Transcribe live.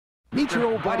Meet your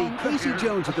old buddy Casey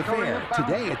Jones at the fair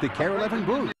today at the Care 11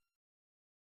 booth.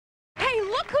 Hey,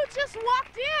 look who just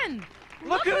walked in!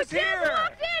 Look who's who here! just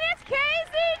walked in! It's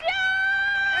Casey Jones!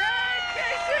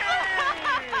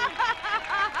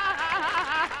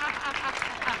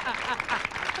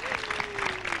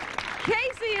 Hey,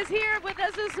 Casey is here with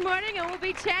us this morning, and we'll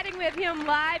be chatting with him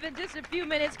live in just a few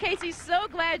minutes. Casey, so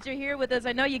glad you're here with us.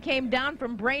 I know you came down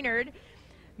from Brainerd,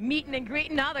 meeting and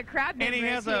greeting all the crowd members and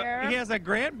here. he has a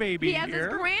grandbaby He has here.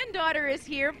 his granddaughter is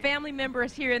here, family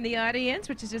members here in the audience,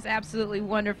 which is just absolutely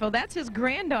wonderful. That's his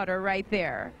granddaughter right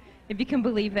there, if you can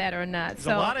believe that or not. There's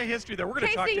a lot of history there. We're going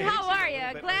to talk to Casey, Casey. how are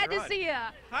you? Glad to see you.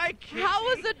 Hi, Casey. How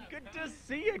was it? Good to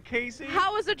see you, Casey.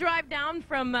 How was the drive down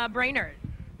from Brainerd?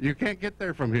 You can't get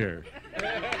there from here.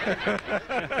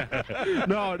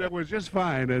 No, that was just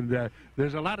fine. And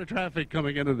there's a lot of traffic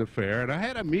coming into the fair. And I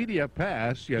had a media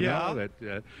pass, you know, that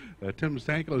Tim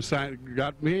Stanko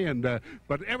got me. And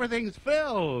but everything's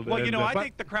filled. Well, and, you know, I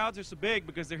think the crowds are so big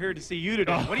because they're here to see you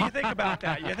today. What do you think about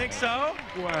that? You think so?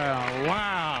 Well,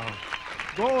 wow.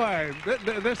 Boy,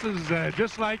 this is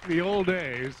just like the old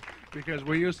days. Because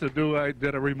we used to I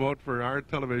did a remote for our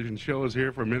television shows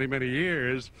here for many, many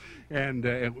years. And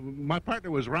my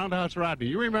partner was Roundhouse Rodney.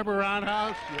 You remember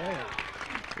Roundhouse? Yeah.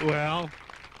 Well,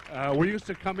 we used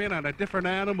to come in on a different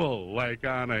animal, like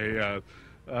on an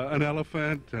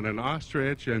elephant and an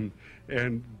ostrich, and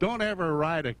don't ever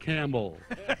ride a camel.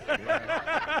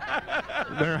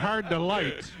 They're hard to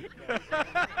light.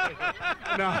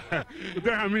 No,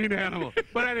 they're a mean animal.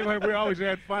 But anyway, we always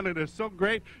had fun, and it's so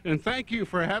great. And thank you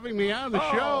for having me on the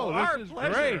show. This is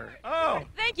great. Oh,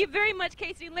 thank you very much,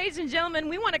 Casey. Ladies and gentlemen,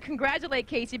 we want to congratulate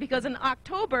Casey because in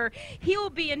October, he will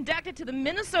be inducted to the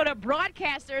Minnesota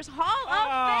Broadcasters Hall of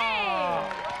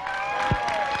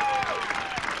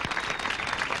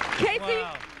Fame. Casey,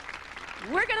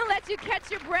 we're going to let you catch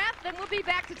your breath, and we'll be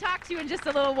back to talk to you in just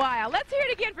a little while. Let's hear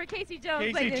it again for Casey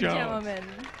Jones, ladies and gentlemen.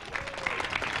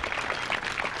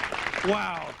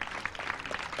 Wow.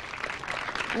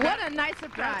 What a nice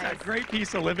surprise. That's a great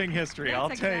piece of living history, I'll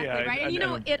tell you. Right. And you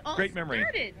know, it all great memory.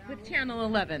 started with Channel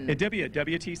 11.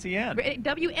 WTCN.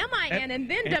 WMIN and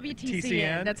then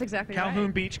WTCN. That's exactly right.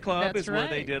 Calhoun Beach Club is where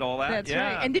they did all that. That's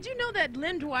right. And did you know that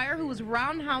Lynn Dwyer, who was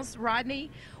Roundhouse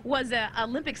Rodney, was an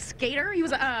Olympic skater? He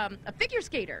was a figure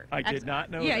skater. I did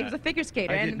not know that. Yeah, he was a figure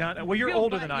skater. I did not know. Well, you're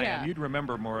older than I am. You'd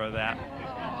remember more of that.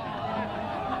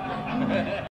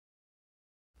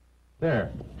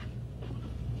 There.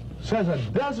 Says a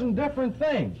dozen different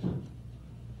things.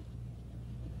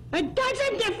 A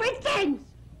dozen different things.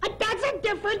 A dozen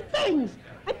different things.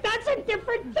 A dozen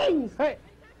different things. Hey.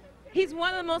 He's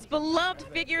one of the most beloved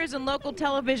figures in local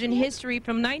television history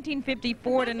from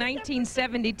 1954 to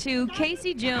 1972.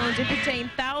 Casey Jones entertained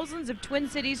thousands of Twin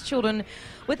Cities children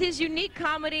with his unique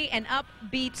comedy and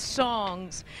upbeat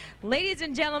songs. Ladies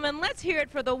and gentlemen, let's hear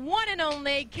it for the one and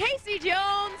only Casey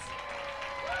Jones.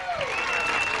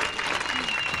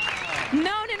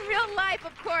 Known in real life,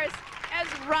 of course, as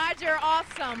Roger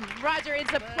Awsumb. Roger,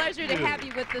 it's a pleasure to have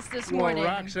you with us this morning.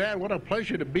 Well, Roxanne, what a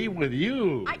pleasure to be with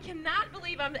you. I cannot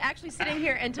believe I'm actually sitting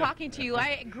here and talking to you.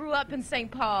 I grew up in St.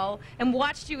 Paul and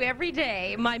watched you every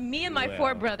day, me and my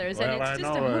four brothers, and it's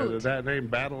just a hoot. That name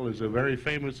Battle is a very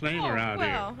famous name around here.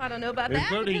 Well, I don't know about that.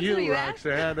 Including you,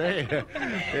 Roxanne.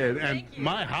 and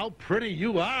how pretty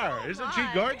you are. Isn't she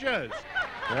gorgeous?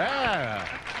 Yeah.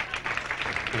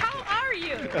 How are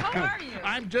you? How are you?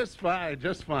 I'm just fine,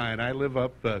 just fine. I live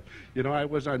up, you know, I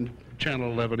was on Channel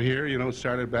 11 here, you know,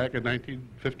 started back in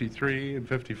 1953 and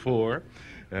 54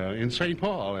 in St.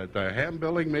 Paul at the Ham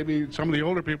Building. Maybe some of the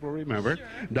older people remember. Sure.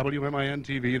 WMIN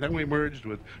TV. Then we merged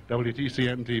with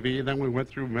WTCN TV. Then we went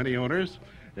through many owners.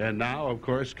 And now, of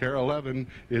course, Care 11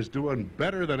 is doing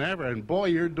better than ever. And boy,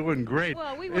 you're doing great.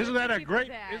 Well, isn't that a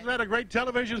great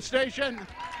television station?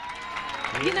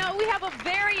 You know, we have a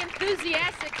very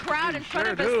enthusiastic crowd in front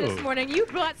of us this morning. You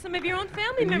brought some of your own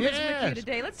family members with you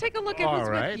today. Let's take a look at who's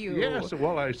with you. Yes,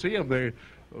 well, I see them. They're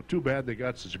too bad they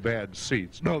got such bad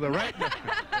seats. No, they're right.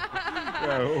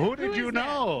 Who did you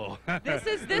know? This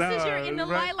is your in the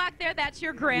lilac there. That's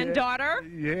your granddaughter.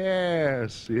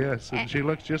 Yes, yes, and she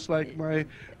looks just like my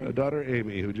daughter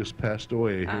Amy, who just passed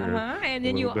away here and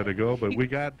then a little bit ago. But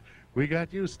we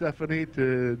got you, Stephanie,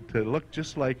 to look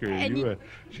just like her. And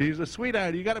she's a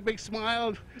sweetheart. You got a big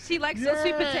smile. She likes those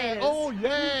sweet potatoes. Oh,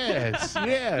 yes,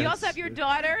 yes. You also have your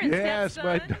daughter and stepson.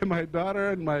 Yes, my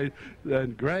daughter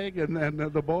and Greg and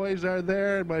the boys are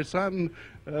there. And my son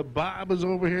Bob is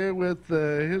over here with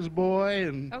his boy.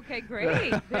 And okay,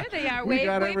 great. There they are. We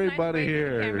got everybody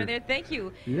here. The camera there. Thank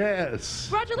you. Yes.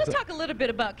 Roger, let's talk a little bit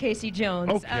about Casey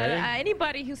Jones. Okay.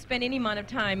 Anybody who spent any amount of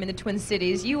time in the Twin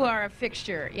Cities, you are a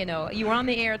fixture, you know. show. You were on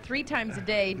the air 3 times a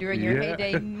day during your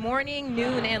heyday, morning,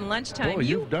 noon, and lunchtime. Oh,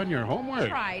 you've done your homework.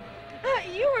 Tried.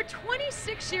 You were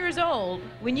 26 years old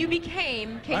when you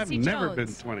became Casey Jones. I've never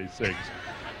been 26.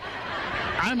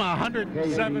 I'm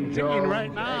 117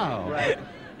 right now.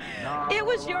 It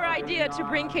was your idea to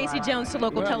bring Casey Jones to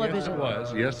local television.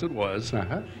 Yes, it was.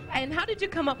 And how did you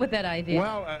come up with that idea?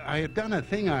 Well, I had done a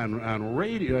thing on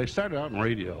radio. I started out in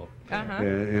radio.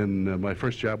 And my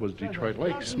first job was Detroit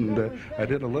Lakes. And I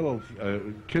did a little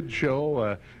kid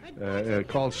show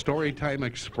called Storytime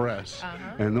Express.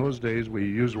 And those days we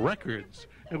used records.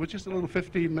 It was just a little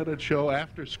 15-minute show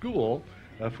after school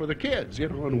for the kids, you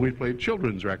know, and we played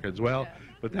children's records. Well,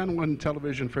 but then when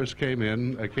television first came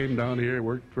in, I came down here,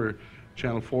 worked for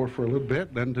Channel 4 for a little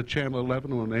bit, then to Channel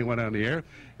 11 when they went on the air.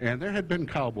 And there had been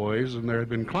cowboys and there had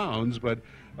been clowns, but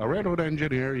a railroad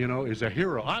engineer, you know, is a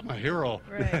hero. I'm a hero.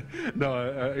 Right.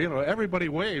 No, you know, everybody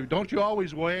wave. Don't you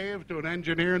always wave to an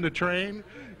engineer in the train?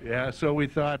 Yeah, so we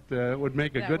thought it would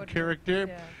make a good character.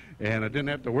 Yeah. And I didn't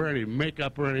have to wear any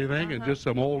makeup or anything, and just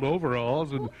some old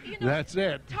overalls, and well, you know, that's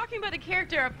it. Talking about the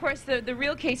character, of course, the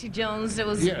real Casey Jones, it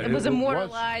was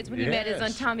immortalized when he met his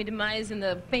untimely demise in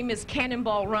the famous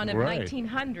Cannonball Run of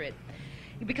 1900.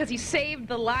 Because he saved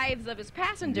the lives of his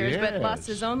passengers, but lost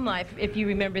his own life, if you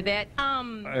remember that.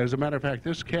 As a matter of fact,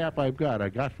 this cap I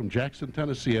got from Jackson,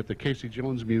 Tennessee at the Casey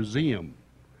Jones Museum.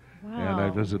 Wow. And I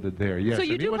visited there. Yes. So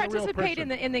you do participate in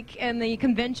the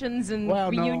conventions and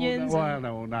reunions?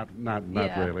 No, not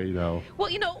really, no.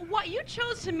 Well, you know, what you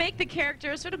chose to make the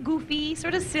character sort of goofy,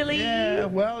 sort of silly. Yeah,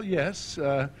 well, yes.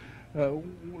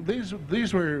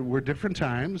 These were different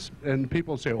times, and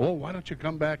people say, "Oh, why don't you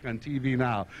come back on TV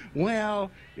now?"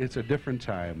 Well, it's a different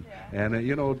time, and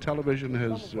you know, television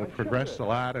has progressed a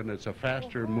lot, and it's a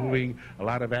faster moving, a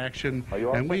lot of action,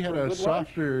 and we had a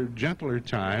softer, gentler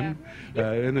time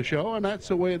in the show, and that's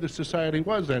the way the society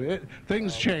was then.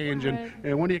 Things change,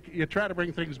 and when you try to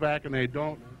bring things back, and they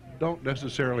don't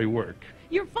necessarily work.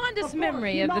 Your fondest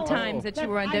memory of the times that you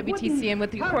were on WTCM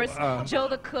with, of course, Joe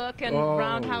the Cook and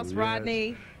Roundhouse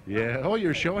Rodney. Yeah. Oh,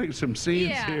 you're showing some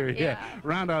scenes here. Yeah.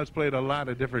 Roundhouse played a lot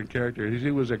of different characters.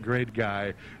 He was a great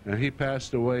guy, and he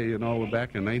passed away, you know,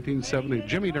 back in 1970.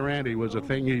 Jimmy Durante was a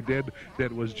thing he did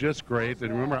that was just great.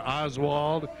 And remember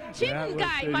Oswald? Cheating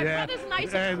guy. My brother's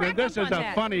nice and crack this up is on a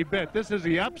that. funny bit. This is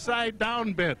the upside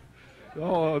down bit.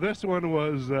 Oh, this one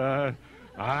was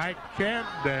I can't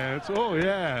dance. Oh,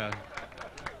 yeah.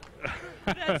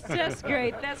 That's just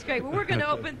great. That's great. Well, we're going to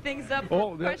open things up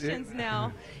for questions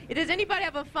now. Does anybody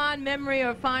have a fond memory or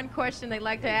a fond question they'd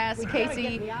like to ask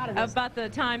Casey about the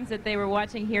times that they were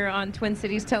watching here on Twin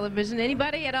Cities Television?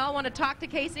 Anybody at all want to talk to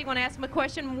Casey? Want to ask him a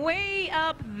question? Way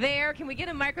up there. Can we get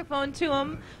a microphone to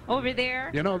him over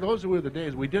there? You know, those were the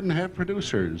days we didn't have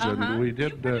producers, and we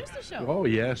did. You produced the show. Oh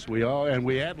yes, we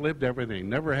ad-libbed everything.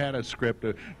 Never had a script.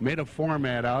 Made a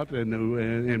format out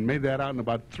and made that out in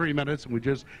about 3 minutes, and we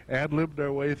just ad-libbed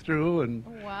our way through, and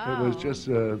it was just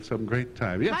some great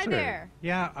time. Yes, Hi sir. there.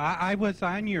 Yeah, I was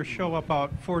on your show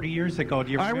about 40 years ago.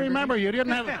 Do you remember? I remember you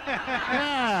didn't have.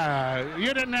 Yeah,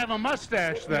 you didn't have a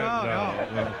mustache then.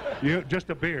 No. You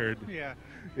just a beard. Yeah.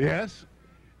 Yes.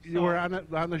 You were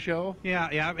on the show?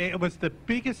 Yeah. It was the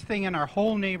biggest thing in our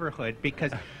whole neighborhood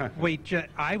because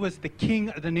I was the king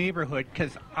of the neighborhood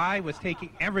because I was taking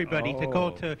everybody to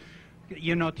go to,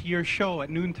 you know, to your show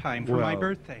at noontime for my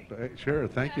birthday. Sure,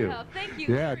 thank you. Thank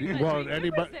you. Yeah, very much. well, Remember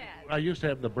anybody? that. I used to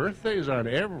have the birthdays on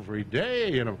every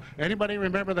day. You know, anybody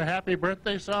remember the Happy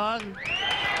Birthday song?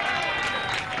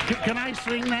 Can I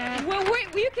sing that? Well, we're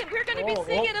going to be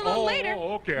singing a little later.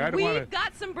 Okay. I don't We've wanna,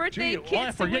 got some birthday I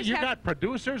kids. forget you got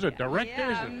producers and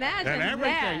directors and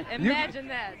everything. Imagine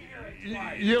that.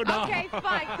 You know. Okay,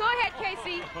 fine. Go ahead,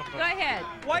 Casey. Go ahead.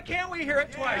 Why can't we hear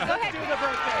it twice? Go Let's ahead. do the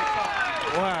birthday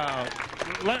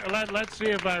song. Wow. Let's see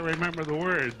if I remember the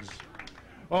words.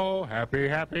 Oh, happy,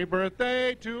 happy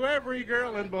birthday to every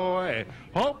girl and boy.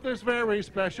 Hope this very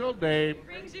special day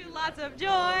Brings you lots of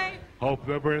joy. hope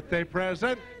the birthday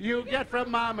present you get from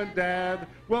Mom and Dad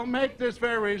will make this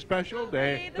very special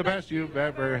day the best you've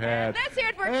ever had. Let's hear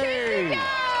it for Hey. Casey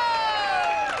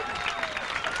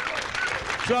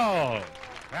Jones! So,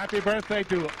 happy birthday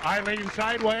to Eileen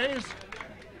Sideways.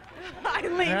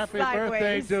 Eileen Happy Sideways.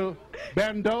 birthday to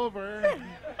Bend Over.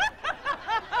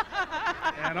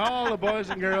 And all the boys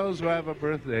and girls who have a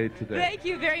birthday today. Thank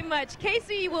you very much.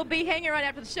 Casey will be hanging around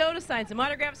after the show to sign some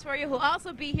autographs for you. He'll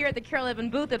also be here at the Carol Evan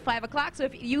booth at 5 o'clock. So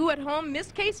if you at home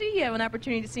missed Casey, you have an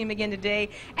opportunity to see him again today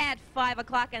at 5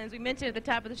 o'clock. And as we mentioned at the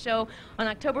top of the show, on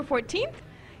October 14th,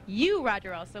 you,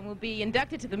 Roger Awsumb, will be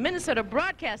inducted to the Minnesota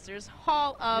Broadcasters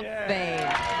Hall of Fame.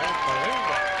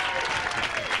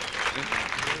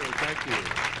 Thank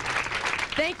you.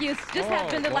 Thank you. Just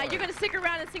has been the light. You're going to stick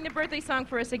around and sing the birthday song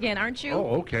for us again, aren't you?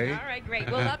 Oh, okay. All right, great.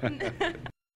 Well, up and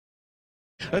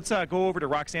Let's go over to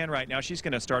Roxanne right now. She's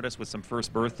going to start us with some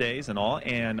first birthdays and all,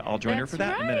 and I'll join her for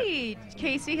that in a minute. Right.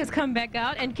 Casey has come back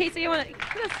out, and Casey, I want to.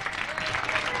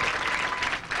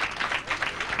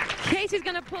 Casey's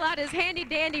going to pull out his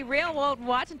handy-dandy railroad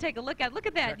watch and take a look at. Look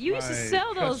at that. You used to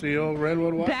sell those the old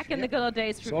redwood watch back in the good old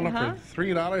days. Sold them for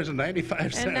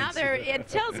 $3.95. And now it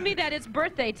tells me that it's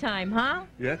birthday time, huh?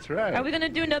 That's right. Are we going to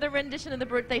do another rendition of the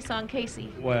birthday song,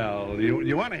 Casey? Well,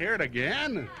 you want to hear it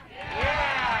again?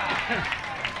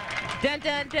 Dun,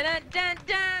 dun, dun, dun, dun,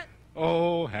 dun.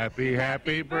 Oh, happy,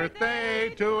 happy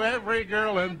birthday to every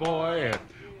girl and boy.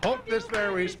 Hope this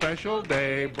very special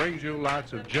day brings you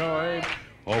lots of joy.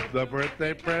 Hope the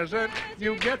birthday present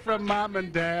you get from Mom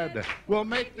and Dad will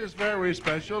make this very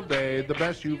special day the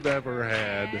best you've ever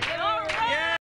had. All